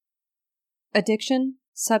Addiction,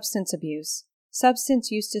 substance abuse,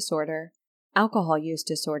 substance use disorder, alcohol use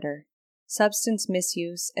disorder, substance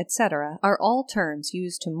misuse, etc. are all terms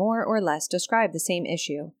used to more or less describe the same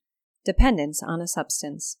issue, dependence on a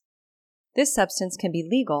substance. This substance can be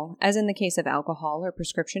legal, as in the case of alcohol or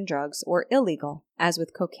prescription drugs, or illegal, as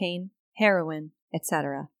with cocaine, heroin,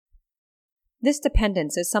 etc. This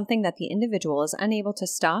dependence is something that the individual is unable to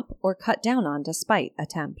stop or cut down on despite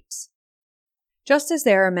attempts. Just as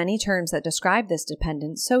there are many terms that describe this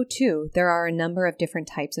dependence, so too there are a number of different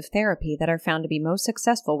types of therapy that are found to be most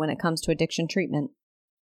successful when it comes to addiction treatment.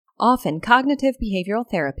 Often, cognitive behavioral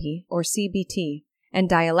therapy, or CBT, and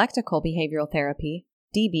dialectical behavioral therapy,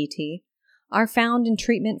 DBT, are found in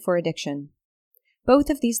treatment for addiction. Both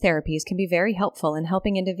of these therapies can be very helpful in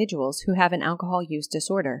helping individuals who have an alcohol use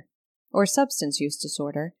disorder, or substance use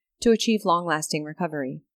disorder, to achieve long-lasting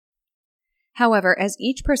recovery. However, as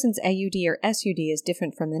each person's AUD or SUD is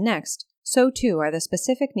different from the next, so too are the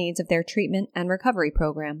specific needs of their treatment and recovery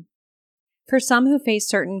program. For some who face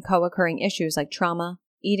certain co-occurring issues like trauma,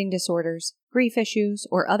 eating disorders, grief issues,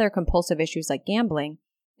 or other compulsive issues like gambling,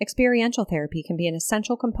 experiential therapy can be an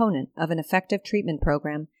essential component of an effective treatment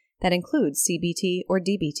program that includes CBT or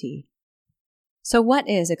DBT. So what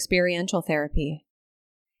is experiential therapy?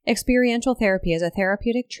 Experiential therapy is a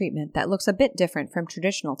therapeutic treatment that looks a bit different from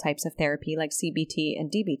traditional types of therapy like CBT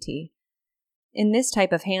and DBT. In this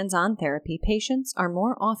type of hands-on therapy, patients are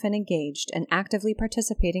more often engaged and actively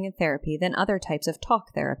participating in therapy than other types of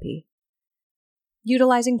talk therapy.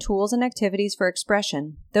 Utilizing tools and activities for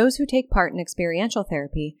expression, those who take part in experiential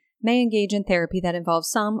therapy may engage in therapy that involves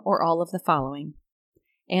some or all of the following: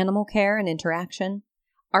 animal care and interaction,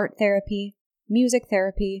 art therapy, music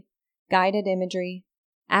therapy, guided imagery,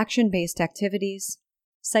 action-based activities,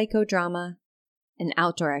 psychodrama, and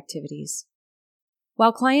outdoor activities.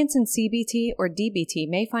 While clients in CBT or DBT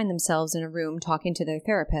may find themselves in a room talking to their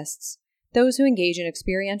therapists, those who engage in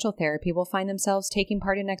experiential therapy will find themselves taking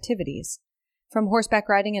part in activities, from horseback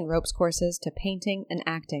riding and ropes courses to painting and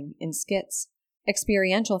acting in skits.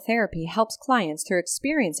 Experiential therapy helps clients through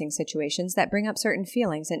experiencing situations that bring up certain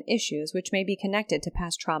feelings and issues which may be connected to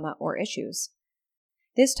past trauma or issues.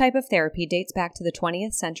 This type of therapy dates back to the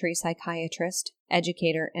 20th century psychiatrist,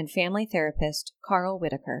 educator, and family therapist Carl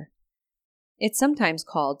Whitaker. It's sometimes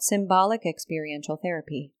called symbolic experiential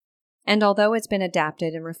therapy, and although it's been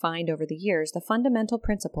adapted and refined over the years, the fundamental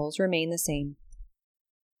principles remain the same.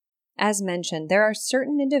 As mentioned, there are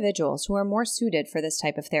certain individuals who are more suited for this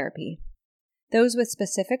type of therapy. Those with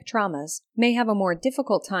specific traumas may have a more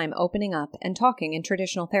difficult time opening up and talking in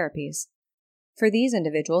traditional therapies. For these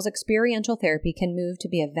individuals, experiential therapy can move to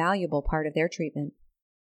be a valuable part of their treatment.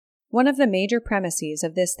 One of the major premises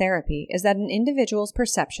of this therapy is that an individual's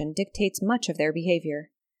perception dictates much of their behavior.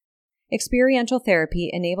 Experiential therapy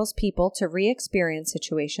enables people to re-experience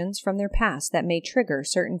situations from their past that may trigger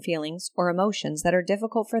certain feelings or emotions that are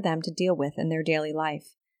difficult for them to deal with in their daily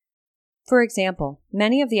life. For example,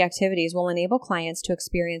 many of the activities will enable clients to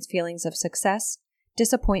experience feelings of success,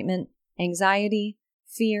 disappointment, anxiety,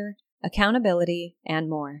 fear, accountability, and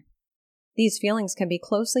more. These feelings can be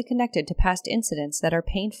closely connected to past incidents that are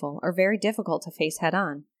painful or very difficult to face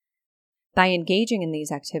head-on. By engaging in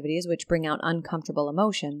these activities which bring out uncomfortable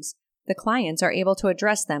emotions, the clients are able to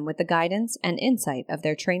address them with the guidance and insight of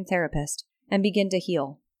their trained therapist and begin to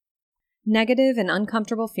heal. Negative and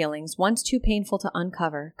uncomfortable feelings, once too painful to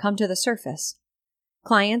uncover, come to the surface.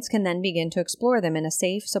 Clients can then begin to explore them in a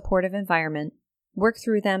safe, supportive environment, work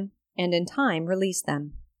through them, and in time release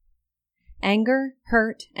them. Anger,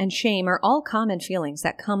 hurt, and shame are all common feelings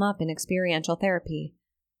that come up in experiential therapy.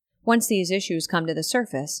 Once these issues come to the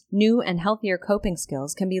surface, new and healthier coping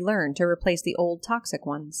skills can be learned to replace the old toxic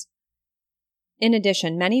ones. In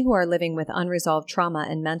addition, many who are living with unresolved trauma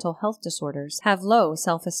and mental health disorders have low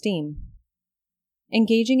self-esteem.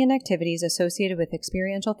 Engaging in activities associated with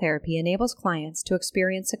experiential therapy enables clients to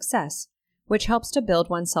experience success, which helps to build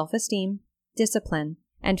one's self-esteem, discipline,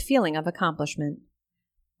 and feeling of accomplishment,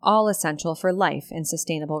 all essential for life and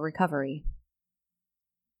sustainable recovery.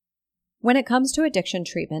 When it comes to addiction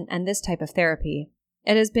treatment and this type of therapy,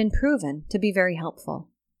 it has been proven to be very helpful.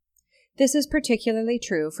 This is particularly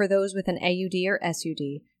true for those with an AUD or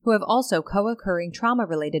SUD who have also co-occurring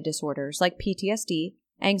trauma-related disorders like PTSD,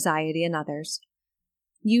 anxiety, and others.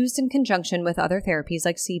 Used in conjunction with other therapies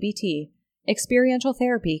like CBT, experiential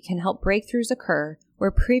therapy can help breakthroughs occur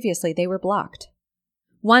where previously they were blocked.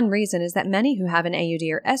 One reason is that many who have an AUD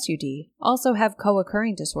or SUD also have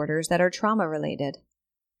co-occurring disorders that are trauma-related.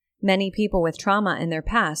 Many people with trauma in their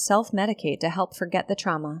past self-medicate to help forget the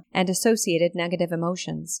trauma and associated negative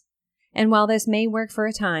emotions. And while this may work for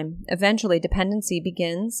a time, eventually dependency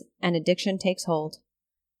begins and addiction takes hold.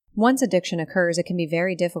 Once addiction occurs, it can be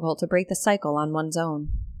very difficult to break the cycle on one's own.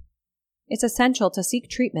 It's essential to seek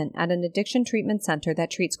treatment at an addiction treatment center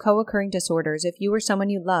that treats co-occurring disorders if you or someone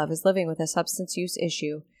you love is living with a substance use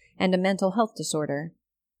issue and a mental health disorder.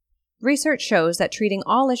 Research shows that treating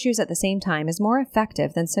all issues at the same time is more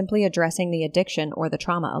effective than simply addressing the addiction or the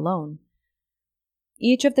trauma alone.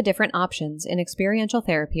 Each of the different options in experiential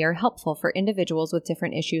therapy are helpful for individuals with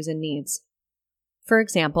different issues and needs. For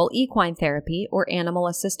example, equine therapy or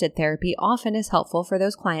animal-assisted therapy often is helpful for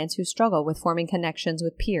those clients who struggle with forming connections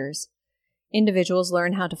with peers. Individuals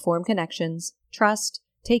learn how to form connections, trust,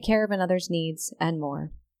 take care of another's needs, and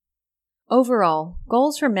more. Overall,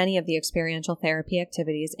 goals for many of the experiential therapy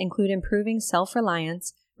activities include improving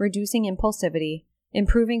self-reliance, reducing impulsivity,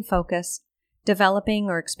 improving focus, developing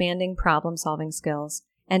or expanding problem-solving skills,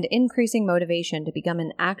 and increasing motivation to become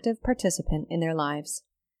an active participant in their lives.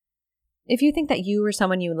 If you think that you or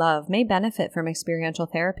someone you love may benefit from experiential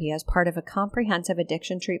therapy as part of a comprehensive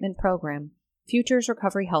addiction treatment program, Futures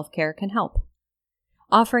Recovery Healthcare can help.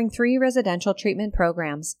 Offering 3 residential treatment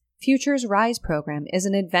programs, Futures Rise program is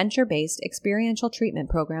an adventure-based experiential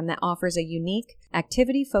treatment program that offers a unique,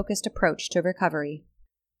 activity-focused approach to recovery.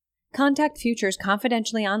 Contact Futures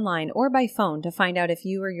confidentially online or by phone to find out if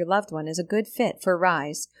you or your loved one is a good fit for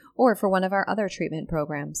Rise or for one of our other treatment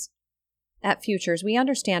programs. At Futures, we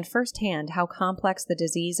understand firsthand how complex the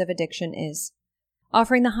disease of addiction is.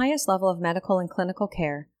 Offering the highest level of medical and clinical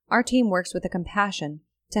care, our team works with a compassion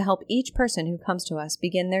to help each person who comes to us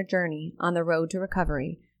begin their journey on the road to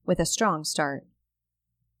recovery with a strong start.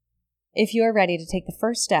 If you are ready to take the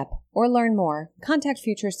first step or learn more, contact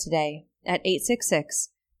Futures today at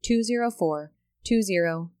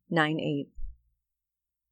 866-204-2098.